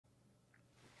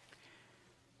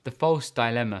The false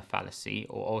dilemma fallacy,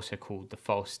 or also called the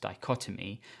false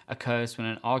dichotomy, occurs when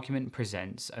an argument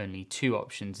presents only two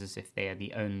options as if they are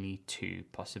the only two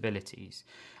possibilities.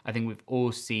 I think we've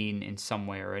all seen in some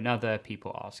way or another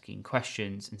people asking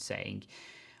questions and saying,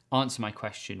 answer my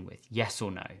question with yes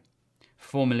or no.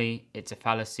 Formally, it's a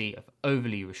fallacy of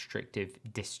overly restrictive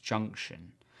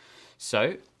disjunction.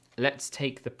 So let's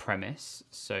take the premise.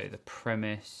 So the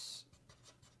premise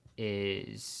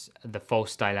is the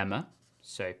false dilemma.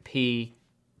 So P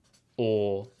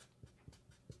or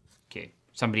Q.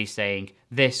 Somebody's saying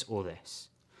this or this.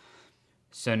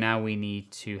 So now we need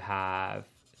to have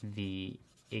the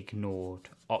ignored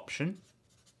option.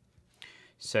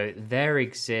 So there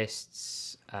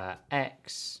exists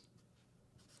X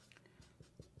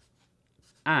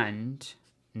and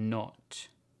not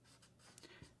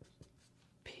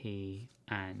P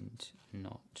and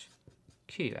not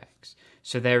QX.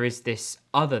 So there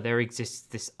exists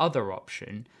this other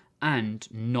option and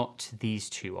not these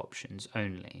two options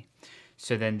only.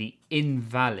 So then the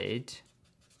invalid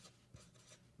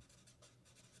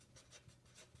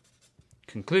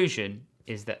conclusion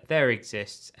is that there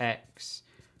exists X,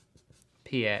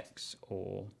 PX,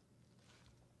 or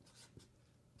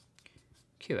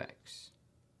QX.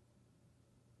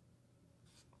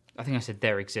 I think I said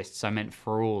there exists. I meant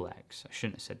for all X. I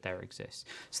shouldn't have said there exists.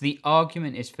 So the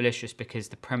argument is fallacious because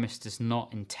the premise does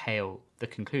not entail the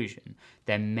conclusion.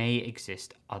 There may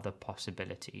exist other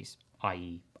possibilities,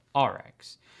 i.e.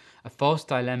 Rx. A false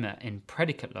dilemma in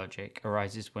predicate logic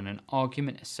arises when an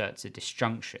argument asserts a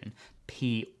disjunction,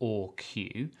 P or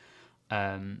Q,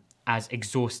 as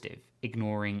exhaustive,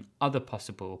 ignoring other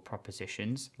possible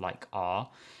propositions, like R,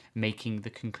 making the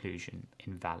conclusion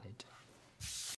invalid.